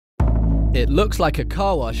It looks like a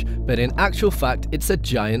car wash, but in actual fact it's a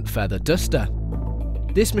giant feather duster.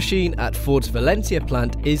 This machine at Ford's Valencia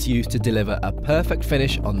plant is used to deliver a perfect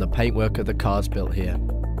finish on the paintwork of the cars built here.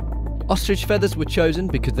 Ostrich feathers were chosen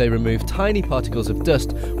because they remove tiny particles of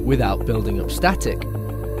dust without building up static.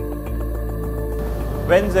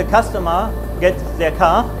 When the customer gets their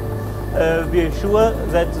car, we are sure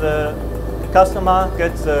that the customer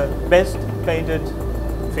gets the best painted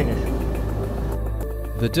finish.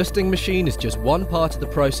 The dusting machine is just one part of the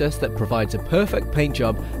process that provides a perfect paint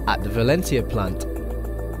job at the Valencia plant.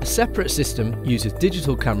 A separate system uses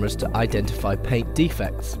digital cameras to identify paint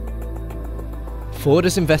defects. Ford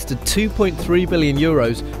has invested €2.3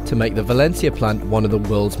 billion to make the Valencia plant one of the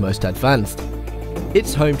world's most advanced.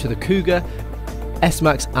 It's home to the Cougar,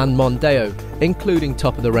 S-Max and Mondeo, including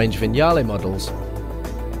top-of-the-range Vignale models.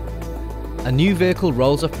 A new vehicle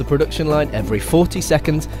rolls off the production line every 40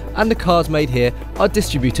 seconds, and the cars made here are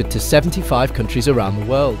distributed to 75 countries around the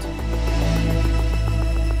world.